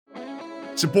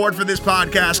Support for this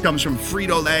podcast comes from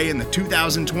Frito-Lay and the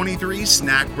 2023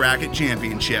 Snack Bracket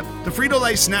Championship. The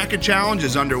Frito-Lay Snack-It Challenge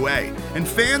is underway, and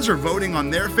fans are voting on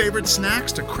their favorite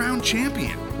snacks to crown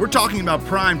champion. We're talking about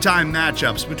prime-time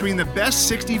matchups between the best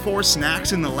 64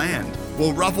 snacks in the land.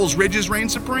 Will Ruffles Ridges reign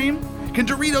supreme? Can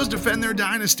Doritos defend their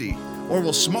dynasty? Or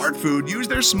will Smart Food use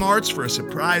their smarts for a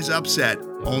surprise upset?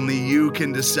 Only you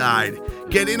can decide.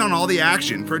 Get in on all the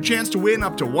action for a chance to win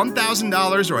up to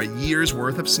 $1,000 or a year's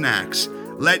worth of snacks.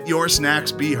 Let your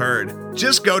snacks be heard.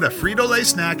 Just go to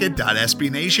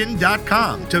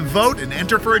fritolaysnacket.sbnation.com to vote and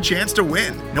enter for a chance to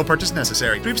win. No purchase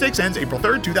necessary. Sweepstakes ends April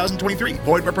 3rd, 2023.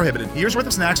 Void where prohibited. Year's worth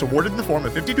of snacks awarded in the form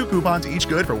of 52 coupons, each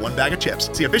good for one bag of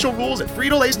chips. See official rules at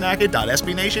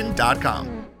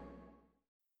fritolaysnacket.sbnation.com.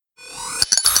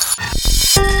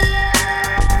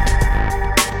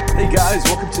 Hey guys,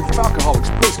 welcome to the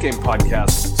Falcoholics postgame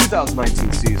podcast,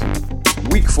 2019 season,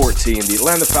 week 14. The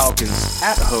Atlanta Falcons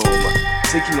at home,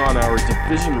 taking on our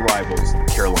division rivals, the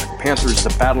Carolina Panthers, the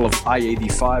Battle of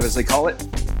I-85 as they call it.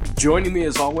 Joining me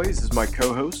as always is my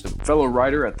co-host and fellow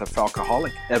writer at the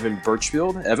Falcoholic, Evan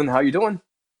Birchfield. Evan, how you doing?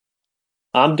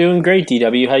 I'm doing great,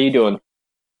 DW. How you doing?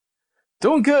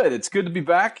 Doing good. It's good to be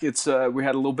back. It's we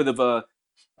had a little bit of a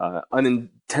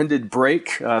unintended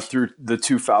break through the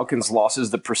two Falcons losses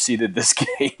that preceded this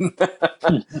game.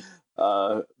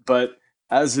 But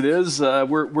as it is,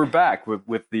 we're back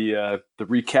with the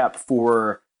recap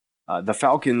for the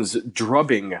Falcons'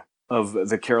 drubbing of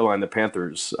the Carolina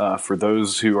Panthers. For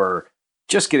those who are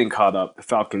just getting caught up, the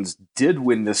Falcons did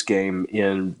win this game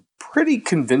in pretty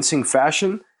convincing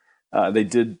fashion. They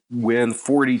did win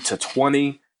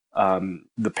 40-20.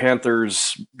 The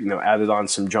Panthers, added on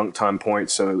some junk time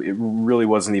points, so it really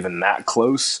wasn't even that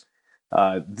close.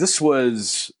 This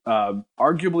was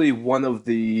arguably one of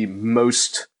the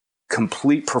most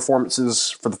complete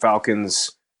performances for the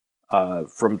Falcons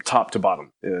from top to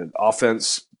bottom.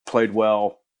 Offense played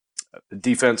well. The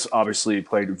defense obviously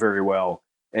played very well.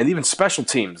 And even special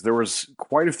teams. There was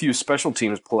quite a few special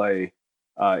teams play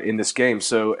in this game.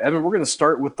 So, Evan, we're going to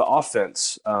start with the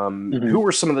offense. Who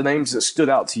were some of the names that stood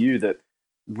out to you that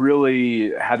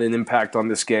really had an impact on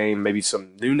this game? Maybe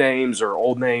some new names or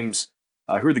old names.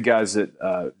 Who are the guys that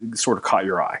sort of caught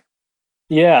your eye?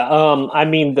 Yeah,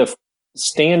 the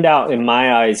standout in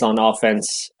my eyes on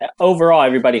offense, overall,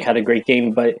 everybody had a great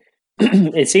game, but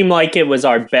it seemed like it was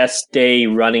our best day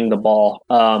running the ball.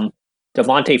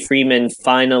 Devontae Freeman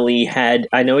finally had,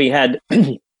 I know he had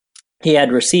he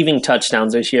had receiving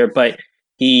touchdowns this year, but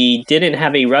he didn't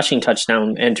have a rushing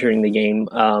touchdown entering the game,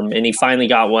 and he finally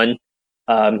got one.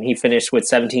 He finished with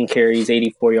 17 carries,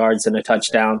 84 yards, and a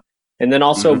touchdown. And then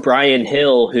also Brian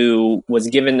Hill, who was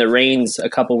given the reins a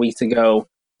couple weeks ago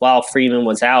while Freeman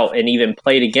was out and even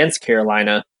played against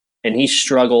Carolina, and he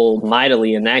struggled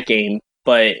mightily in that game.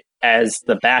 But as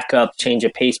the backup, change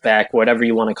of pace back, whatever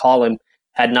you want to call him,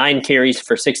 had 9 carries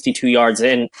for 62 yards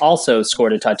and also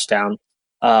scored a touchdown.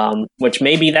 Which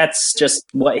maybe that's just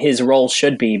what his role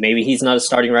should be. Maybe he's not a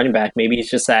starting running back. Maybe he's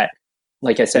just that,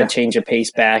 like I said, change of pace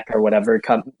back or whatever,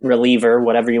 reliever,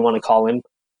 whatever you want to call him.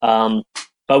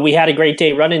 But we had a great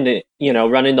day running the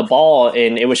ball,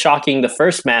 and it was shocking the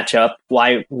first matchup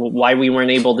why we weren't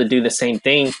able to do the same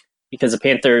thing, because the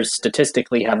Panthers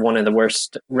statistically have one of the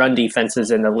worst run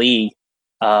defenses in the league.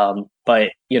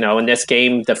 But in this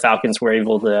game, the Falcons were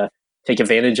able to take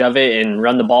advantage of it and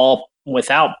run the ball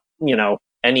without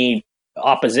any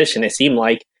opposition, it seemed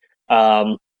like.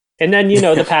 And then,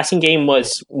 the passing game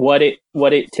was what it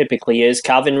typically is.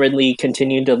 Calvin Ridley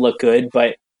continued to look good,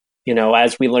 but,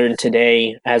 as we learned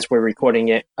today, as we're recording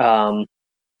it,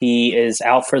 he is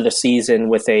out for the season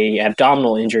with a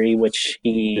abdominal injury, which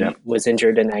he was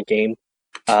injured in that game,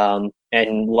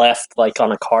 and left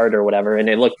on a card or whatever. And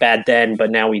it looked bad then, but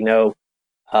now we know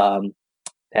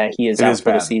that he is out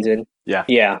for the season. Yeah.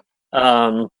 Yeah.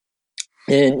 And,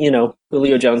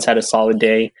 Julio Jones had a solid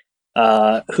day.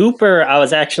 Hooper, I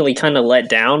was actually kind of let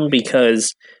down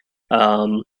because,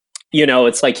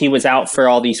 it's like he was out for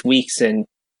all these weeks and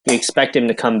you expect him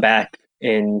to come back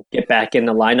and get back in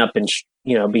the lineup and,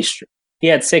 he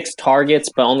had 6 targets,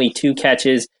 but only 2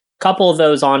 catches. A couple of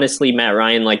those, honestly, Matt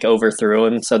Ryan overthrew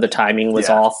him. So the timing was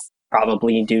off,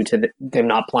 probably due to them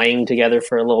not playing together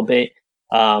for a little bit.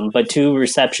 But 2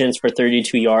 receptions for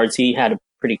 32 yards. He had a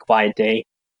pretty quiet day.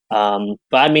 But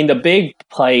the big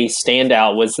play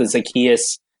standout was the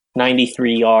Zacchaeus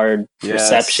 93-yard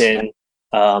reception.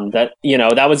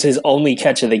 That was his only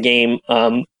catch of the game.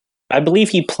 I believe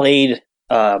he played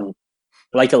 11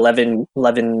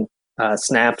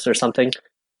 snaps or something.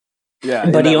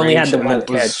 Yeah, but he only had the one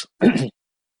catch.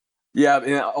 Yeah, and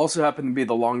it also happened to be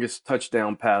the longest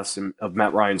touchdown pass of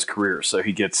Matt Ryan's career. So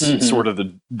he gets Mm-hmm. sort of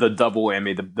the double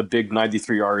whammy, the big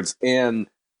 93 yards, and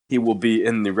he will be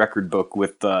in the record book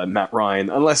with Matt Ryan,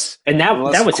 And that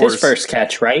unless of was his course, first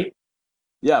catch, right?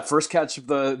 yeah, first catch of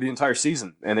the entire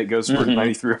season, and it goes for Mm-hmm.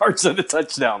 93 yards and a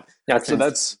touchdown. That's So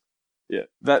that's yeah,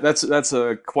 that's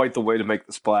a quite the way to make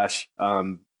the splash.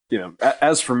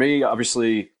 As for me,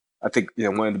 obviously, I think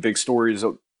one of the big stories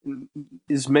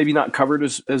is maybe not covered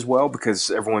as well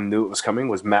because everyone knew it was coming.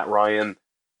 Was Matt Ryan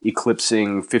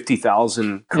eclipsing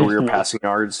 50,000 career Mhm. passing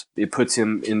yards? It puts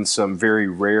him in some very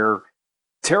rare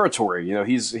territory.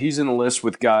 He's in the list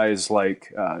with guys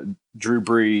like Drew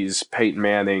Brees, Peyton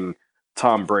Manning,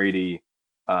 Tom Brady,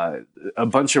 a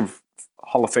bunch of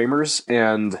Hall of Famers,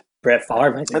 and Brett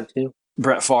Favre, I think too.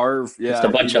 Brett Favre. Just Yeah, a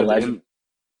bunch of legends. and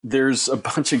there's a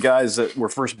bunch of guys that were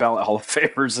first ballot Hall of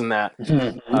Famers in that,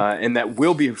 Mhm. and that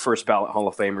will be first ballot Hall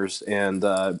of Famers. And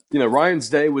Ryan's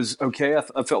day was okay.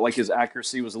 I felt like his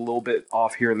accuracy was a little bit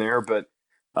off here and there, but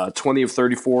 20 of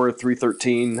 34,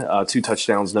 313, 2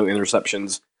 touchdowns, no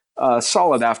interceptions.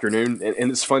 Solid afternoon,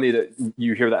 and it's funny that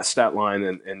you hear that stat line,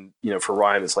 and for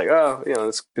Ryan, it's like, oh,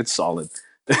 it's solid.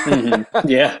 Mm-hmm.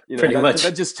 Yeah, pretty much.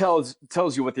 That just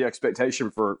tells you what the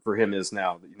expectation for him is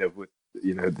now. With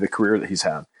the career that he's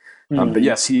had. But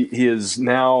yes, he is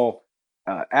now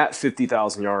at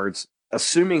 50,000 yards.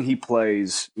 Assuming he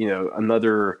plays,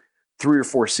 another 3 or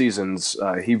 4 seasons,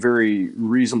 he very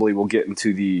reasonably will get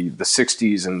into the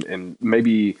 60s and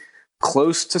maybe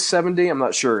close to 70. I'm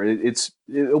not sure.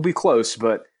 It'll be close,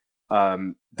 but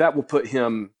that will put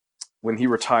him, when he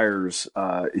retires,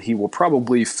 he will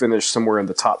probably finish somewhere in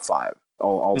the top 5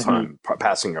 all time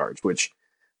passing yards, which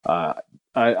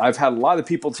I've had a lot of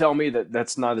people tell me that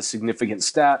that's not a significant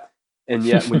stat. And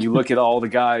yet, when you look at all the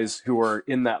guys who are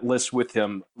in that list with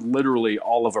him, literally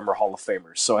all of them are Hall of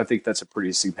Famers. So I think that's a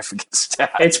pretty significant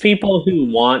stat. It's people who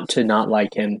want to not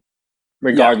like him,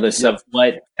 regardless of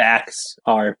what facts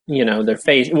are, their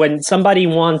face. When somebody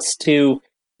wants to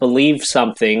believe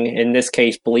something, in this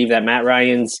case, believe that Matt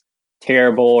Ryan's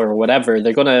terrible or whatever,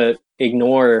 they're going to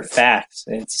ignore facts.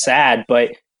 It's sad,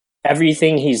 but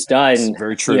everything he's done, It's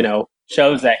very true.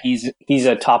 Shows that he's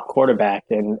a top quarterback,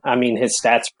 and I mean his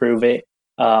stats prove it.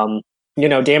 Dan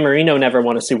Marino never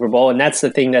won a Super Bowl, and that's the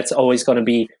thing that's always going to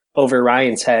be over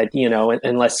Ryan's head,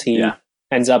 unless he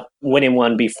ends up winning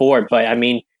one before. But I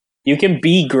mean, you can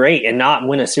be great and not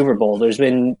win a Super Bowl. There's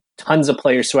been tons of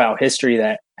players throughout history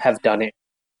that have done it,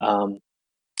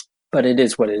 but it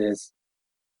is what it is.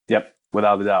 Yep,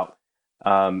 without a doubt.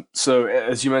 So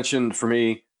as you mentioned, for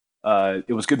me,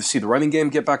 it was good to see the running game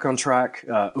get back on track.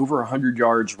 Over 100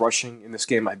 yards rushing in this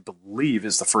game, I believe,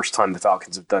 is the first time the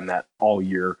Falcons have done that all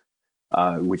year,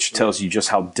 which tells you just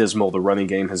how dismal the running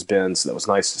game has been. So that was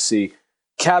nice to see.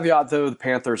 Caveat, though, the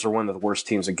Panthers are one of the worst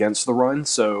teams against the run.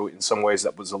 So in some ways,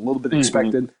 that was a little bit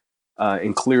expected.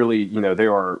 And clearly, they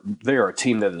are a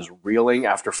team that is reeling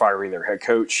after firing their head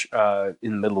coach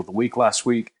in the middle of the week last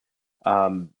week.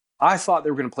 I thought they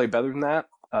were going to play better than that,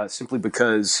 simply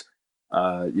because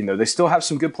they still have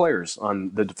some good players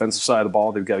on the defensive side of the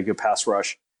ball. They've got a good pass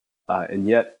rush. And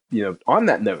yet, on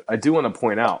that note, I do want to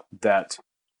point out that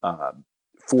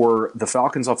for the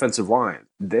Falcons offensive line,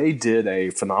 they did a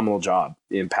phenomenal job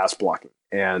in pass blocking.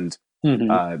 And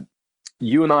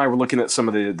you and I were looking at some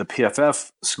of the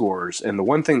PFF scores. And the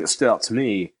one thing that stood out to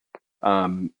me,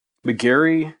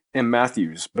 McGarry and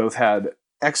Matthews both had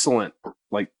excellent,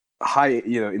 high,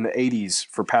 in the 80s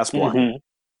for pass blocking.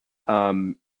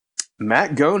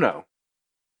 Matt Gono,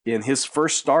 in his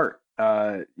first start,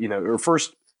 or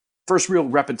first real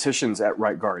repetitions at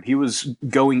right guard, he was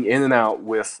going in and out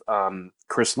with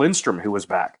Chris Lindstrom, who was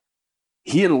back.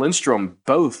 He and Lindstrom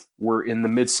both were in the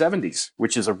mid-70s,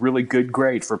 which is a really good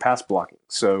grade for pass blocking.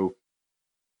 So,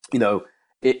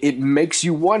 it makes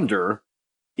you wonder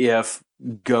if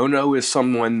Gono is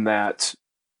someone that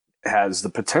has the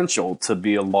potential to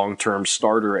be a long-term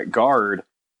starter at guard,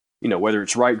 whether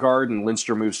it's right guard and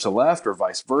Lindstrom moves to left or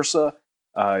vice versa.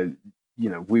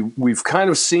 We've kind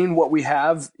of seen what we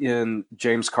have in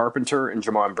James Carpenter and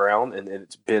Jamon Brown, and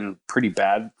it's been pretty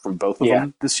bad from both of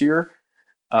them this year.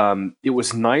 It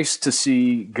was nice to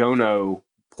see Gono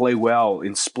play well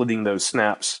in splitting those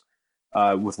snaps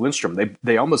with Lindstrom.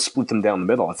 They almost split them down the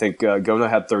middle. I think Gono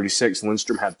had 36,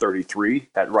 Lindstrom had 33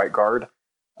 at right guard.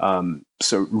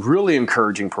 So really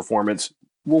encouraging performance.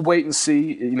 We'll wait and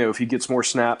see, if he gets more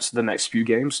snaps the next few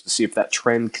games to see if that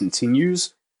trend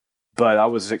continues. But I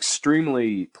was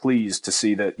extremely pleased to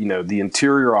see that, the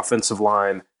interior offensive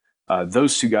line,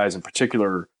 those two guys in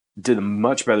particular, did a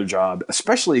much better job,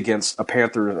 especially against a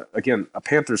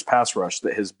Panthers pass rush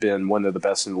that has been one of the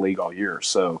best in the league all year.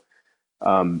 So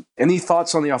Any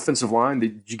thoughts on the offensive line?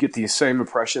 Did you get the same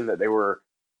impression that they were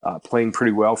playing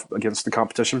pretty well against the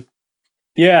competition?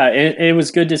 Yeah, it was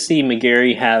good to see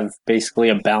McGarry have basically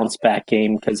a bounce back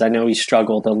game because I know he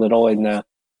struggled a little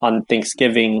on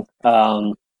Thanksgiving.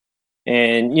 And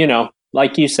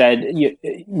like you said,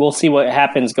 we'll see what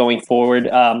happens going forward.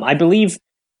 I believe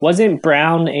wasn't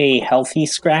Brown a healthy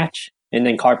scratch, and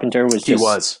then Carpenter was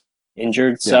just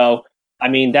injured. Yeah. So I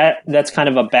mean that's kind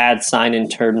of a bad sign in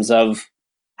terms of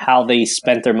how they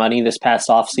spent their money this past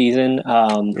offseason.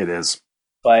 It is.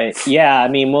 But yeah, I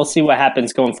mean, we'll see what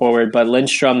happens going forward. But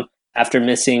Lindstrom, after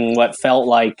missing what felt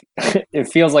like, it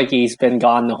feels like he's been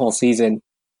gone the whole season.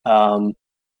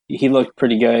 He looked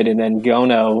pretty good. And then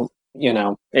Gono,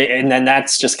 and then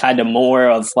that's just kind of more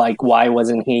of like, why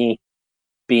wasn't he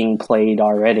being played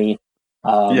already?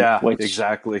 Which,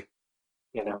 exactly.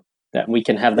 That we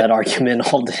can have that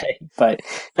argument all day. But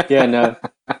yeah, no.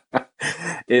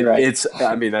 It's,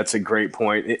 I mean, that's a great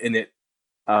point.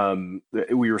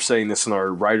 We were saying this in our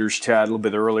writers chat a little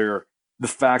bit earlier, the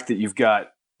fact that you've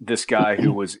got this guy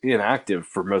who was inactive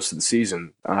for most of the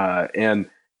season. And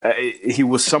he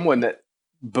was someone that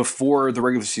before the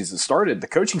regular season started, the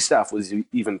coaching staff was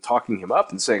even talking him up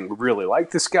and saying, we really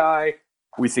like this guy.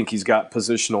 We think he's got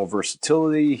positional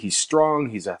versatility. He's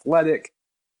strong. He's athletic.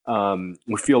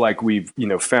 We feel like we've,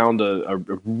 found a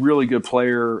really good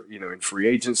player, in free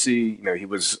agency. He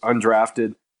was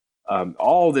undrafted.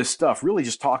 All this stuff, really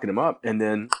just talking him up, and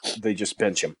then they just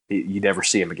bench him. You never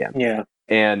see him again. Yeah.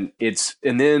 And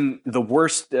then the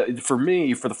worst for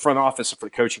me, for the front office and for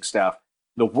the coaching staff,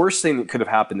 the worst thing that could have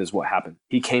happened is what happened.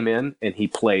 He came in and he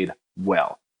played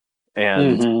well.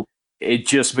 And it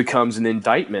just becomes an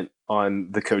indictment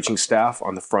on the coaching staff,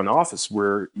 on the front office,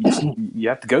 where you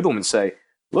have to go to them and say,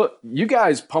 look, you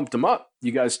guys pumped him up.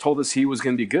 You guys told us he was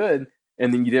going to be good.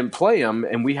 And then you didn't play him,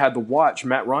 and we had to watch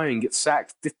Matt Ryan get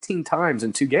sacked 15 times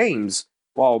in 2 games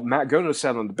while Matt Gono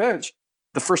sat on the bench.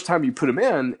 The first time you put him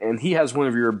in, and he has one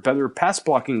of your better pass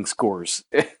blocking scores.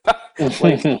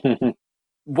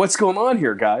 What's going on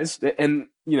here, guys? And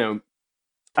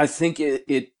I think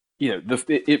it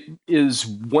is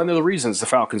one of the reasons the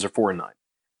Falcons are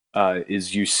 4-9.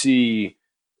 Is you see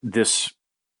this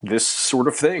sort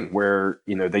of thing where,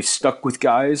 they stuck with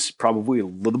guys probably a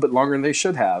little bit longer than they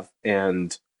should have.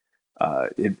 And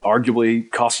it arguably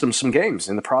cost them some games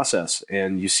in the process.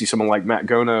 And you see someone like Matt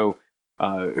Gono,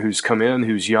 who's come in,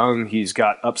 who's young, he's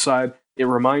got upside. It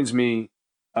reminds me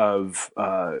of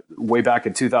way back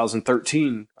in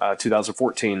 2013,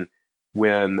 2014,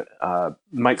 when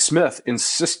Mike Smith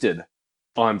insisted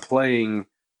on playing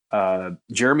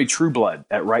Jeremy Trueblood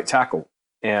at right tackle.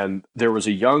 And there was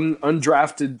a young,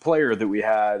 undrafted player that we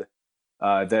had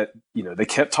that, they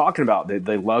kept talking about.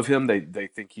 They love him. They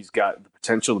think he's got the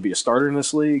potential to be a starter in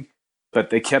this league.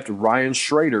 But they kept Ryan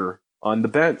Schrader on the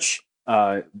bench,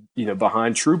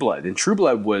 behind Trueblood. And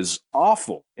Trueblood was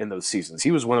awful in those seasons. He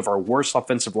was one of our worst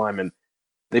offensive linemen.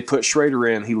 They put Schrader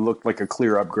in. He looked like a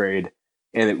clear upgrade.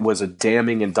 And it was a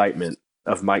damning indictment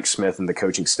of Mike Smith and the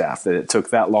coaching staff that it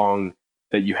took that long,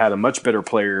 that you had a much better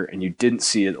player and you didn't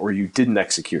see it or you didn't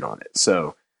execute on it.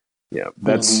 So,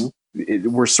 that's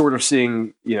we're sort of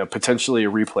seeing, potentially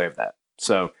a replay of that.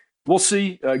 So we'll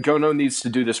see. Gono needs to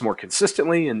do this more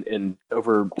consistently and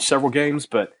over several games,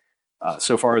 but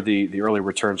so far the early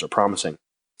returns are promising.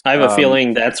 I have a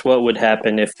feeling that's what would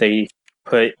happen if they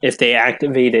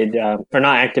activated, or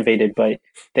not activated, but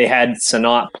they had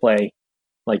Sanat play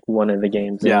like one of the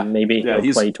games. Yeah. And maybe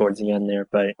he'll play towards the end there,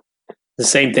 but the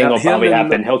same thing will probably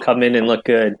happen. He'll come in and look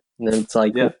good. And then it's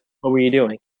like, what were you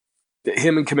doing?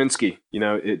 Him and Kaminsky,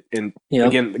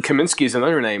 again, Kaminsky is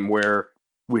another name where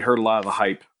we heard a lot of the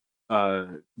hype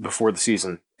before the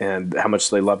season and how much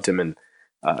they loved him. And,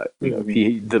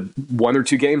 the 1 or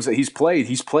 2 games that he's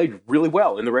played really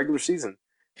well in the regular season.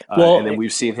 And then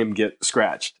we've seen him get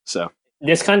scratched. So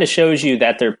this kind of shows you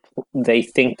that they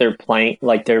think they're playing,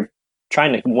 like they're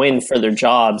trying to win for their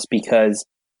jobs, because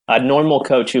a normal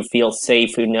coach who feels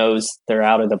safe, who knows they're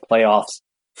out of the playoffs,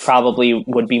 probably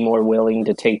would be more willing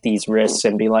to take these risks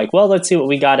and be like, well, let's see what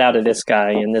we got out of this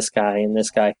guy and this guy and this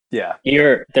guy. Yeah.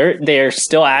 They're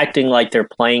still acting like they're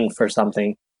playing for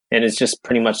something, and it's just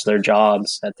pretty much their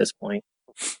jobs at this point.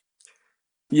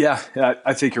 Yeah,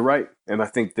 I think you're right. And I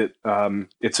think that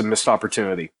it's a missed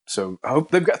opportunity. So I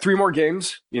hope they've got 3 more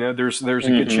games. There's a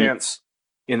good chance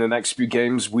in the next few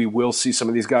games we will see some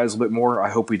of these guys a bit more. I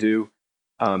hope we do.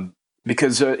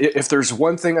 Because if there's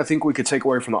one thing I think we could take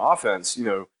away from the offense,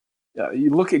 you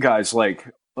look at guys like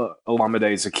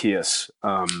Olamide Zaccheaus,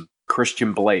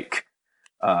 Christian Blake.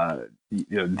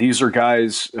 These are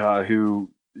guys who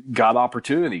got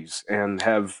opportunities and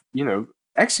have,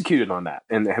 executed on that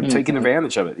and have taken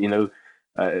advantage of it.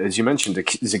 As you mentioned,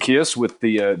 Zacchaeus with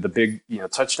the big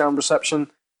touchdown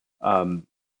reception.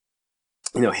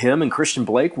 Him and Christian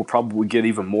Blake will probably get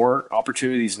even more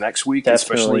opportunities next week,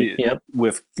 Definitely. especially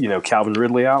with Calvin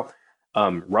Ridley out.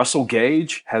 Russell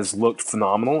Gage has looked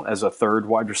phenomenal as a third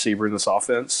wide receiver in this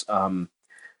offense.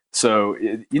 So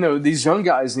these young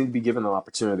guys need to be given an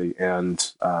opportunity,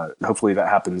 and hopefully that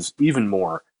happens even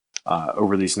more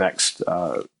over these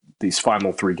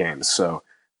final 3 games. So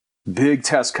big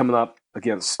test coming up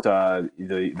against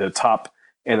the top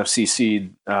NFC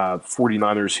seed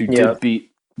 49ers, who did beat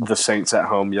the Saints at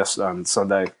home on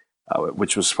Sunday,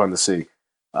 which was fun to see.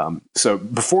 So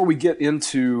before we get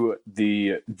into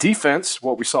the defense,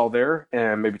 what we saw there,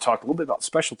 and maybe talk a little bit about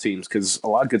special teams, because a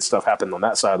lot of good stuff happened on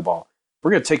that side of the ball,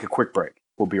 we're going to take a quick break.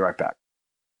 We'll be right back.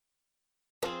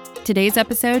 Today's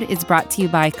episode is brought to you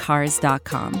by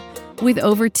Cars.com. With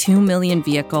over 2 million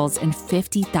vehicles and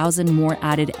 50,000 more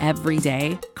added every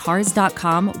day,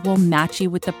 Cars.com will match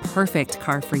you with the perfect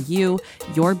car for you,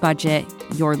 your budget,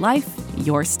 your life,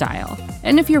 your style.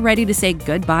 And if you're ready to say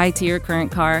goodbye to your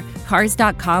current car,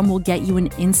 Cars.com will get you an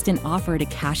instant offer to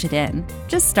cash it in.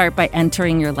 Just start by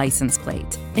entering your license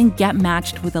plate and get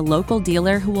matched with a local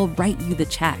dealer who will write you the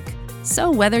check. So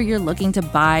whether you're looking to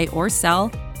buy or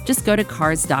sell, just go to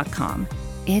Cars.com.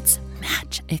 It's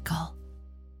magical.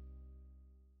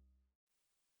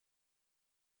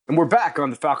 And we're back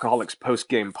on the Falcoholics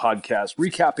post-game podcast,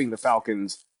 recapping the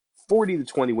Falcons'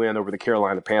 40-20 win over the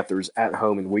Carolina Panthers at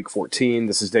home in Week 14.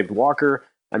 This is David Walker.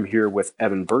 I'm here with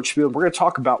Evan Birchfield. We're going to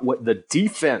talk about what the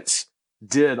defense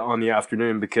did on the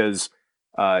afternoon, because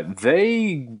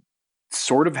they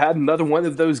sort of had another one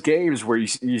of those games where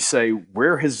you say,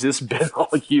 where has this been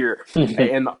all year?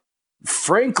 And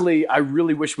frankly, I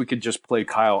really wish we could just play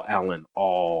Kyle Allen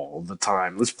all the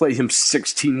time. Let's play him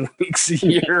 16 weeks a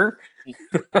year.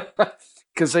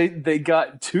 Because they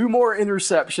got 2 more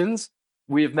interceptions.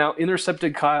 We have now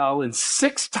intercepted Kyle Allen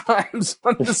 6 times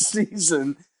on the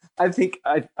season. I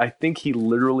think he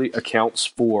literally accounts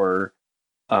for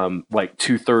like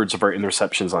 2/3 of our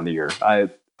interceptions on the year. I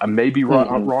may be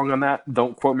wrong on that.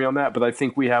 Don't quote me on that, but I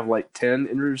think we have like 10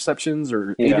 interceptions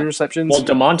or 8 interceptions. Well,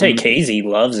 DeMonte Casey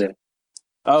loves him.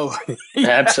 Oh,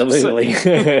 absolutely.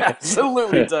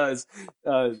 Absolutely does.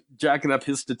 Jacking up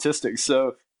his statistics.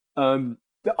 So, on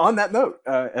that note,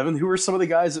 Evan, who are some of the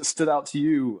guys that stood out to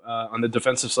you on the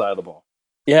defensive side of the ball?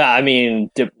 Yeah, I mean,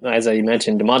 as I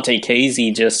mentioned, DeMonte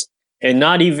Casey and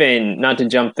not to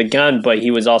jump the gun, but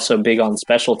he was also big on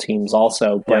special teams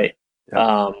also. But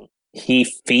he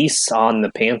feasts on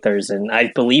the Panthers, and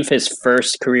I believe his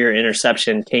first career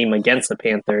interception came against the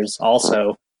Panthers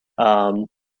also.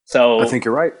 So I think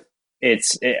you're right.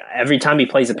 Every time he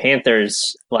plays the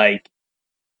Panthers, like,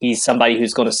 he's somebody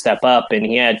who's going to step up, and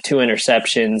he had 2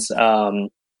 interceptions.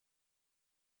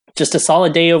 Just a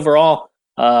solid day overall.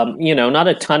 Not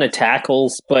a ton of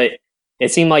tackles, but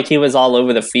it seemed like he was all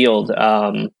over the field.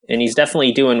 And he's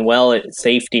definitely doing well at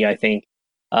safety, I think.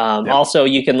 Also,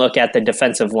 you can look at the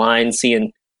defensive line,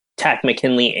 seeing Tack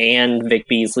McKinley and Vic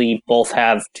Beasley both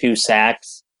have 2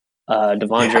 sacks.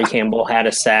 Devondre Campbell had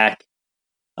a sack.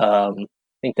 I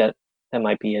think that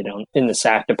might be it in the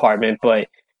sack department, but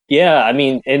yeah, I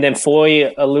mean, and then Foy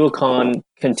Aluakon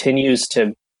continues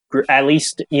to, at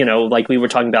least, like we were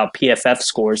talking about PFF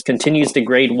scores, continues to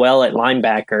grade well at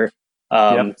linebacker.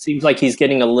 Seems like he's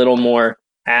getting a little more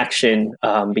action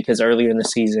because earlier in the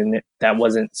season that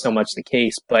wasn't so much the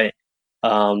case. But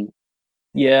I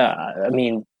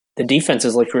mean, the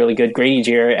defenses look really good. Grady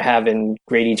Jarrett having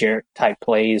Grady Jarrett type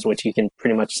plays, which you can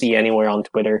pretty much see anywhere on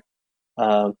Twitter.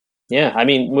 I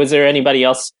mean, was there anybody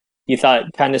else you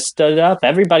thought kind of stood up?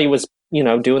 Everybody was,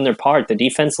 doing their part. The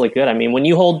defense looked good. I mean, when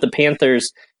you hold the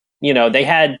Panthers, they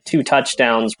had 2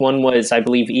 touchdowns. One was, I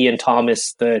believe, Ian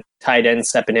Thomas, the tight end,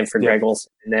 stepping in for Greg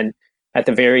Olsen. And then at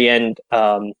the very end,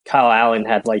 Kyle Allen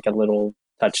had like a little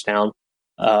touchdown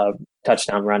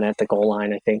run at the goal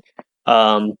line, I think.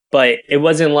 But it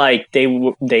wasn't like they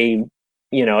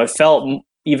it felt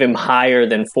even higher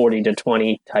than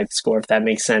 40-20 type score, if that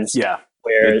makes sense. Yeah.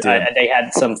 Where they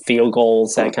had some field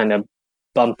goals that kind of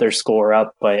bumped their score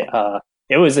up, but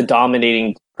it was a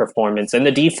dominating performance. And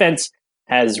the defense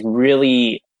has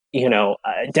really,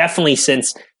 definitely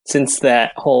since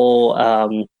that whole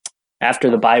after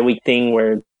the bye week thing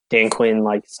where Dan Quinn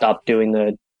stopped doing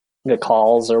the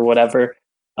calls or whatever,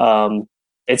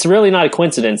 it's really not a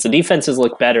coincidence. The defenses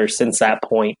look better since that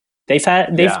point. They've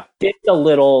did a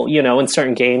little, in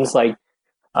certain games, like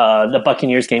the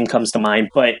Buccaneers game comes to mind,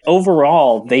 but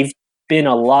overall they've been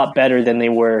a lot better than they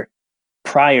were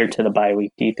prior to the bye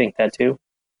week. Do you think that too?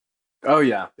 Oh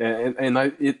yeah, and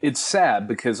it's sad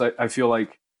because I feel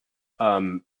like,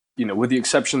 with the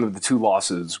exception of the two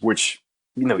losses, which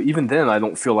even then I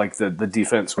don't feel like the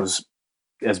defense was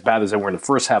as bad as they were in the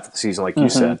first half of the season, like you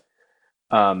said.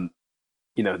 That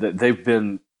they've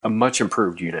been a much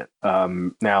improved unit.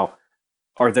 Now,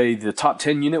 are they the top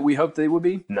 10 unit we hoped they would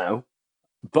be? No,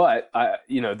 but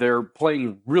they're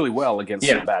playing really well against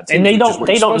some bad teams, and they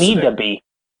don't need to be.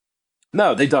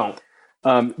 No, they don't.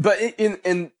 But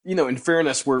in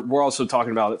fairness, we're also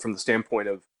talking about it from the standpoint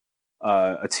of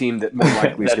a team that more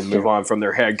likely is going to move on from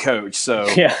their head coach. So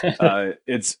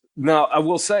it's now I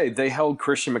will say they held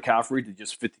Christian McCaffrey to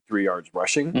just 53 yards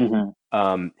rushing.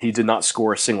 He did not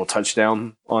score a single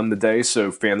touchdown on the day,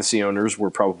 so fantasy owners were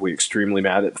probably extremely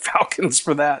mad at the Falcons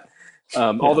for that.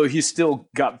 Although he still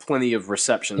got plenty of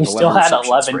receptions. He still had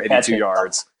 11 for 82 catches.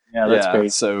 yards. Yeah, that's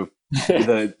great. So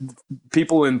the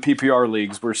people in PPR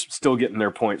leagues were still getting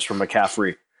their points from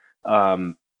McCaffrey.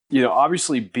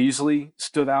 Obviously Beasley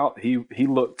stood out. He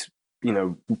looked,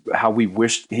 how we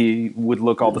wished he would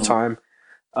look all the time.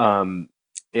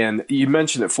 And you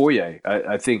mentioned it, Foye.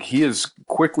 I think he is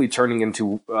quickly turning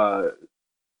into a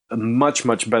much,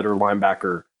 much better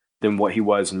linebacker than what he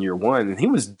was in year one. And he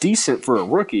was decent for a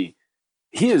rookie.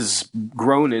 He has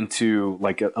grown into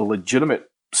like a legitimate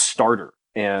starter.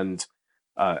 And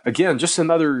again, just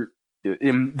another.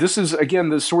 This is again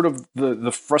the sort of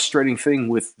the frustrating thing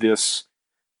with this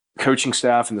coaching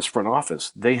staff and this front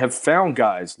office. They have found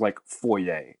guys like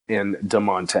Foye and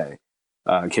DeMonte,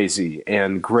 KZ,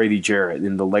 and Grady Jarrett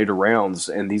in the later rounds,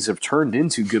 and these have turned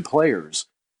into good players.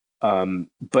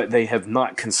 But they have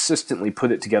not consistently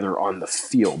put it together on the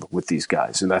field with these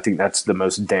guys, and I think that's the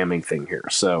most damning thing here.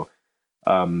 So.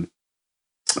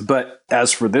 But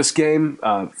as for this game,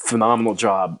 phenomenal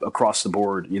job across the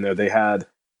board. They had,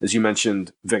 as you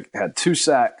mentioned, Vic had 2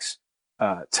 sacks.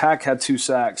 Tack had 2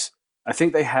 sacks. I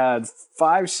think they had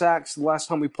 5 sacks the last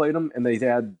time we played them, and they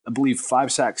had, I believe,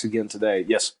 5 sacks again today.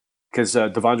 Yes, because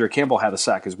Devondre Campbell had a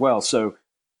sack as well. So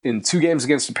in 2 games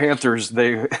against the Panthers,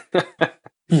 they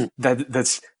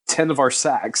that's 10 of our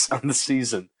sacks on the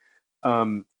season.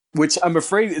 Which I'm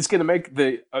afraid is going to make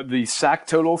the sack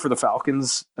total for the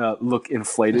Falcons look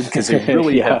inflated because they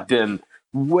really have been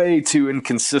way too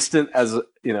inconsistent as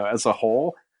a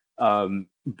whole, and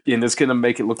it's going to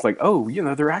make it look like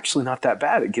they're actually not that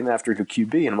bad at getting after the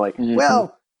QB. And I'm like,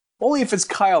 well, only if it's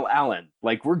Kyle Allen.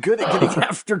 Like we're good at getting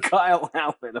after Kyle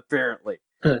Allen apparently.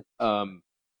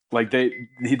 Like they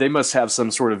must have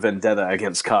some sort of vendetta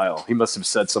against Kyle. He must have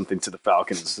said something to the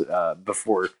Falcons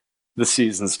before the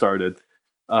season started.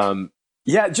 The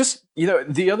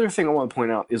other thing I want to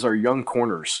point out is our young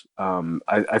corners.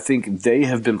 I think they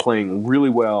have been playing really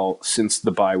well since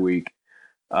the bye week.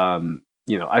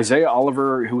 Isaiah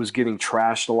Oliver, who was getting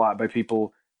trashed a lot by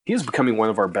people, he is becoming one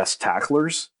of our best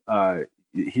tacklers.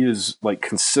 He is like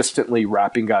consistently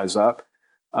wrapping guys up.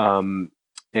 Kendall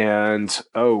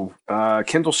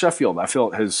Sheffield, I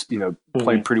feel has,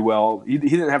 played pretty well. He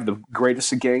didn't have the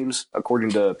greatest of games according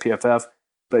to PFF,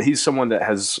 but he's someone that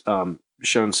has,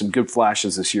 shown some good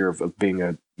flashes this year of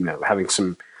being having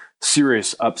some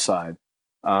serious upside.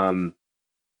 And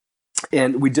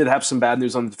we did have some bad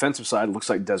news on the defensive side. It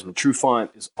looks like Desmond Trufant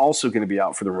is also going to be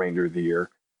out for the remainder of the year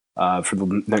for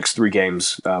the next 3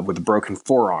 games with a broken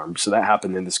forearm. So that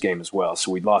happened in this game as well.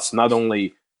 So we lost not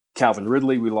only Calvin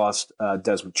Ridley, we lost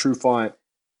Desmond Trufant.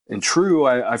 And True,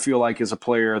 I feel like, is a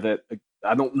player that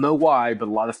I don't know why, but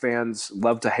a lot of fans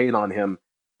love to hate on him.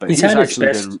 But he's had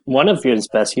one of his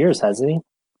best years, hasn't he?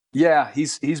 Yeah,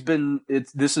 he's been.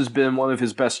 This has been one of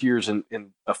his best years in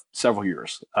several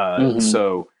years.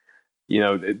 So,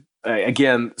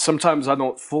 again, sometimes I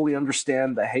don't fully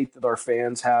understand the hate that our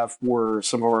fans have for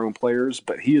some of our own players,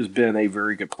 but he has been a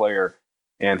very good player,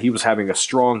 and he was having a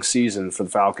strong season for the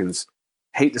Falcons.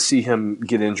 Hate to see him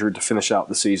get injured to finish out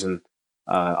the season.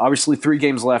 Obviously, 3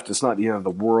 games left. It's not the end of the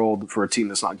world for a team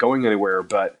that's not going anywhere,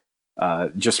 but.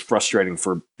 Just frustrating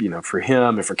for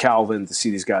him and for Calvin to see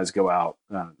these guys go out,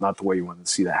 not the way you wanted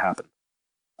to see that happen.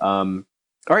 All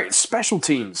right, special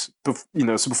teams. So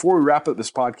before we wrap up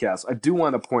this podcast, I do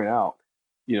want to point out,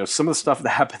 some of the stuff that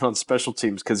happened on special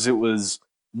teams because it was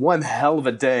one hell of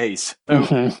a day.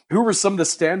 So, who were some of the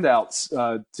standouts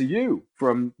to you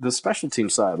from the special team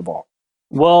side of the ball?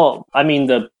 Well, I mean,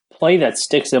 the play that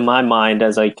sticks in my mind,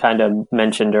 as I kind of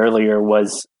mentioned earlier,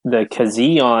 was the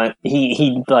Kazion.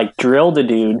 He like drilled a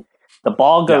dude. The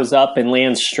ball goes up and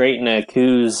lands straight in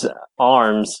Aku's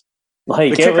arms.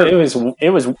 Like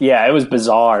it was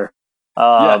bizarre.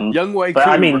 Young Wei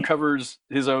Koo recovers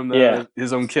his own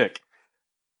kick.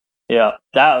 Yeah,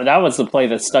 that was the play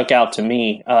that stuck out to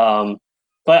me. But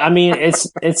I mean,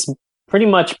 it's pretty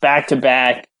much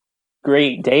back-to-back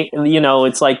great day.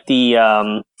 It's like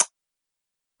the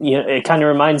it kind of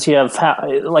reminds you of how,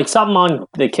 like, something on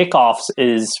the kickoffs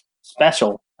is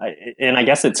special, and I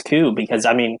guess it's cool because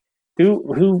I mean,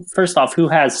 who first off, who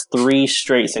has 3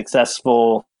 straight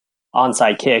successful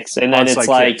onside kicks, and then it's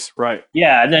like kicks, right?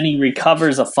 Yeah, and then he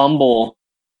recovers a fumble.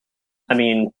 I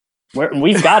mean,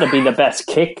 we've got to be the best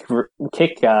kick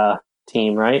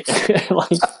team, right?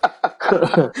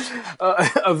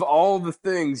 Of all the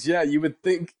things, yeah, you would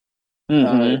think.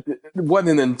 Mm-hmm. What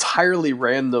an entirely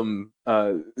random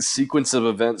sequence of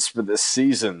events for this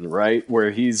season, right?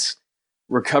 Where he's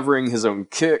recovering his own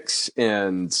kicks,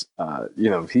 and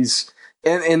he's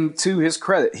and to his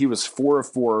credit, he was 4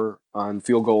 of 4 on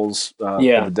field goals for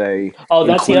the day. Oh,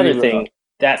 that's the other thing.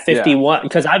 That 51,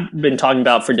 because I've been talking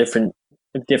about for different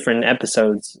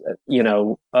episodes. I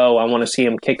want to see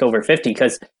him kick over 50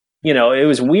 because it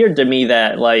was weird to me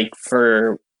that like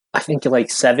for I think like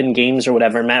 7 games or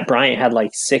whatever, Matt Bryant had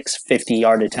like 6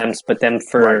 50-yard attempts, but then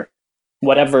for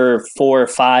whatever 4 or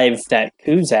 5 that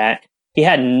Koo's at, he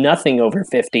had nothing over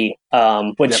 50,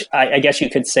 which I guess you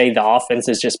could say the offense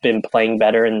has just been playing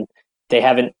better and they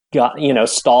haven't got,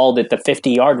 stalled at the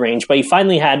 50-yard range. But he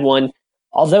finally had one,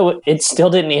 although it still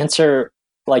didn't answer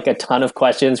like a ton of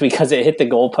questions because it hit the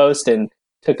goalpost and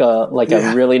took a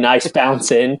really nice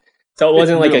bounce in. So it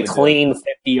wasn't like really a clean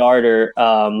 50-yarder,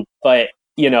 but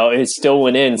it still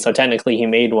went in. So technically he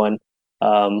made one.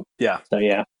 So yeah.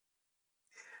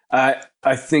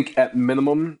 I think at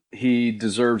minimum he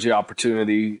deserves the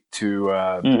opportunity to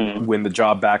win the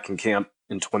job back in camp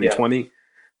in 2020.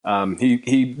 Yeah.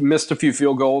 He missed a few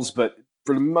field goals, but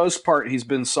for the most part he's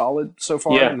been solid so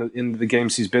far in the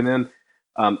games he's been in.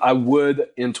 I would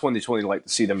in 2020 like to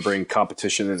see them bring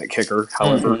competition in at kicker.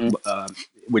 However,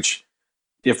 which,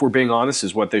 if we're being honest,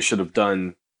 is what they should have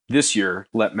done this year.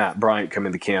 Let Matt Bryant come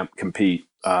into camp, compete,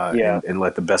 and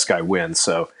let the best guy win.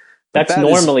 So. That's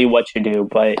normally what you do,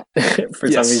 but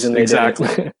for some reason they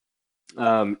didn't.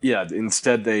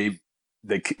 Instead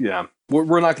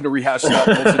we're not going to rehash that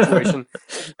whole situation.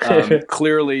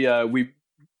 Clearly,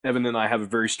 Evan and I have a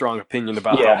very strong opinion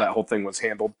about how that whole thing was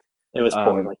handled. It was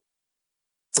poorly.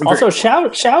 Also,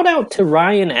 shout out to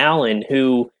Ryan Allen,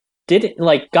 who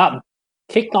got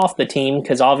kicked off the team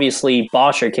because obviously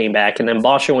Bosher came back, and then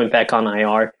Bosher went back on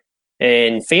IR.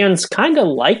 And fans kind of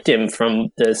liked him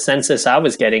from the census I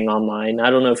was getting online.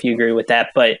 I don't know if you agree with that,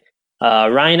 but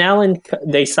Ryan Allen,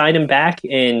 they signed him back,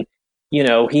 and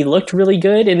he looked really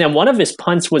good. And then one of his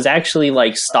punts was actually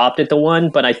stopped at the 1,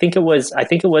 but I think it was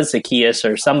Zacchaeus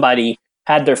or somebody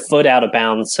had their foot out of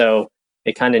bounds, so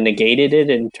it kind of negated it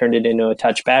and turned it into a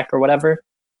touchback or whatever.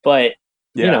 But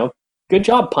good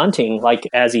job punting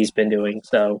as he's been doing.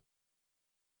 So,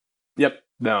 yep,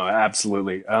 no,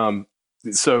 absolutely.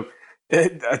 So.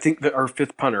 I think that our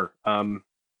 5th punter,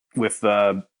 with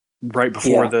right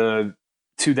before the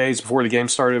 2 days before the game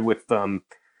started, with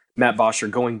Matt Bosher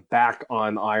going back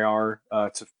on IR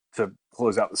to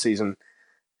close out the season.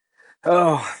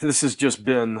 Oh, this has just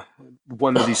been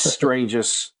one of the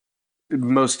strangest,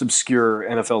 most obscure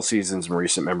NFL seasons in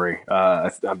recent memory.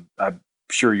 I'm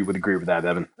sure you would agree with that,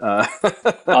 Evan.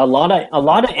 A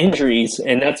lot of injuries,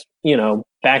 and that's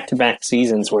back-to-back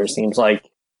seasons where it seems like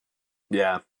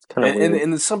and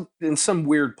in some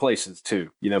weird places too.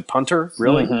 Punter,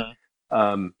 really?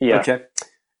 Mm-hmm. Okay.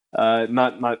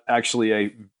 Not actually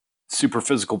a super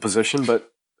physical position,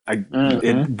 but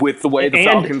with the way the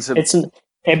Falcons have.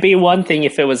 It'd be one thing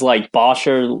if it was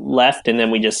Bosher left and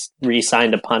then we just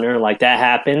re-signed a punter, that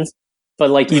happens.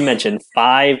 But you mentioned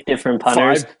 5 different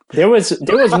punters. 5? There was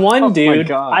one dude,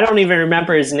 I don't even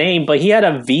remember his name, but he had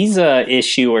a visa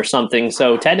issue or something.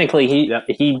 So technically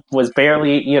he was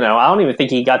barely, I don't even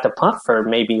think he got to punt for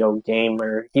maybe a game,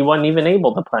 or he wasn't even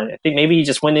able to punt. I think maybe he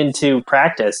just went into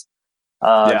practice.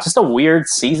 Just a weird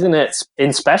season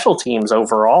in special teams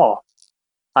overall.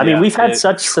 I mean, we've had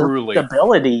such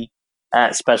stability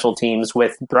at special teams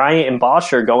with Bryant and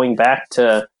Bosher going back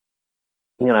to,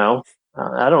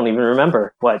 I don't even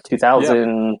remember,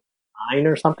 2009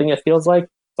 or something it feels like.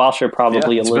 Bosher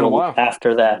probably a little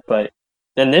after that. But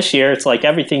then this year, it's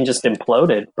everything just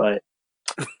imploded. But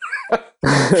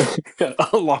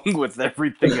along with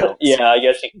everything else. Yeah, I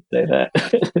guess you could say that.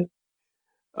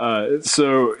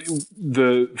 So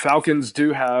the Falcons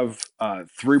do have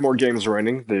 3 more games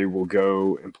running. They will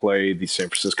go and play the San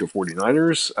Francisco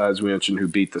 49ers, as we mentioned, who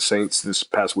beat the Saints this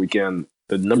past weekend,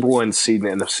 the number 1 seed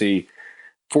in the NFC.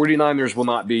 49ers will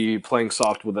not be playing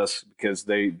soft with us because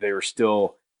they are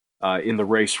still in the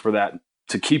race for that,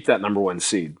 to keep that number 1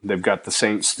 seed. They've got the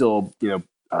Saints still,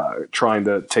 trying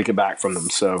to take it back from them.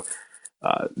 So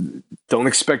Don't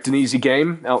expect an easy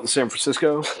game out in San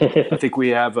Francisco. I think we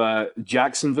have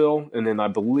Jacksonville, and then I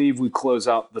believe we close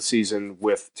out the season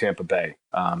with Tampa Bay.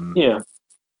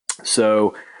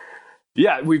 So,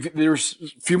 yeah, there's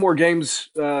a few more games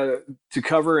to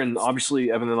cover, and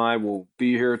obviously Evan and I will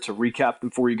be here to recap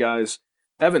them for you guys.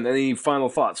 Evan, any final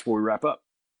thoughts before we wrap up?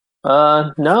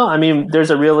 No, I mean,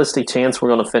 there's a realistic chance we're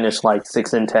going to finish like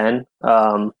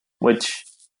 6-10, which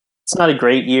it's not a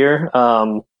great year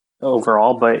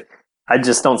overall, but I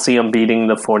just don't see them beating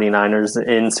the 49ers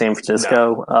in San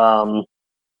Francisco,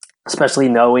 especially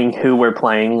knowing who we're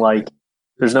playing. Like,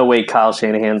 there's no way Kyle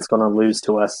Shanahan's going to lose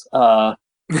to us.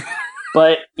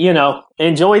 But,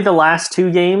 enjoy the last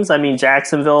two games. I mean,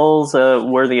 Jacksonville's a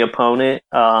worthy opponent.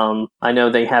 I know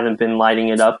they haven't been lighting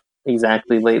it up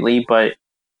exactly lately, but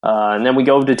and then we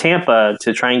go to Tampa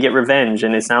to try and get revenge.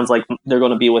 And it sounds like they're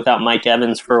going to be without Mike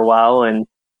Evans for a while. And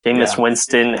Jameis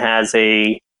Winston has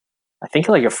I think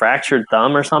like a fractured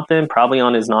thumb or something, probably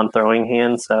on his non-throwing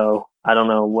hand. So I don't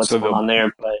know what's going on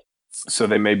there, but. So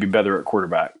they may be better at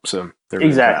quarterback. So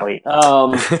exactly.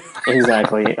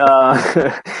 Exactly.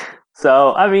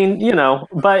 So, I mean,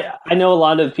 but I know a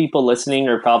lot of people listening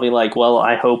are probably like, well,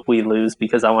 I hope we lose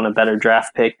because I want a better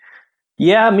draft pick.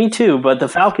 Yeah, me too. But the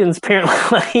Falcons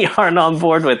apparently aren't on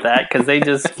board with that because they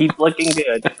just keep looking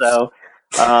good. So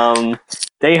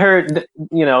they heard,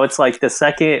 it's like the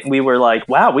second we were like,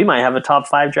 wow, we might have a top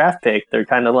 5 draft pick. They're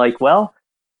kind of like, well,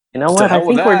 you know what? I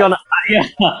think we're gonna.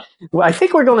 I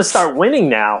think we're gonna start winning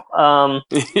now.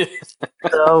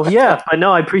 So yeah, but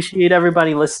no, I appreciate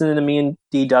everybody listening to me and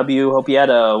DW. Hope you had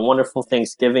a wonderful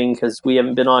Thanksgiving because we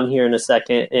haven't been on here in a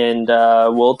second, and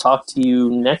we'll talk to you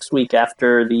next week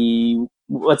after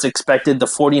what's expected the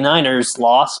 49ers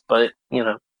loss. But who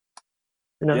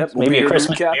knows? Maybe a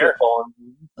Christmas miracle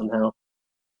somehow.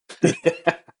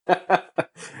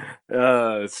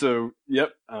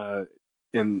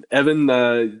 And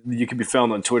Evan, you can be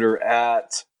found on Twitter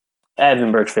at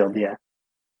Evan Birchfield. Yeah.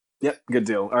 Yep. Good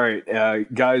deal. All right,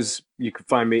 guys, you can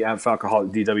find me at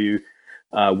Falcoholic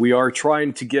DW. We are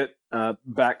trying to get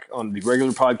back on the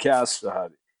regular podcast.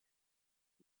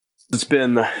 It's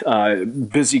been a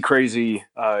busy, crazy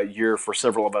year for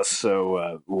several of us,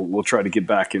 so we'll try to get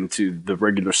back into the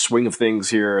regular swing of things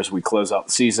here as we close out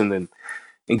the season and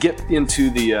get into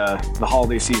the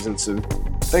holiday season. So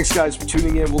thanks, guys, for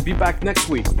tuning in. We'll be back next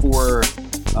week for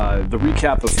the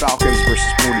recap of Falcons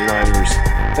versus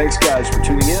 49ers. Thanks, guys, for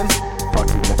tuning in. Talk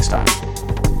to you next time.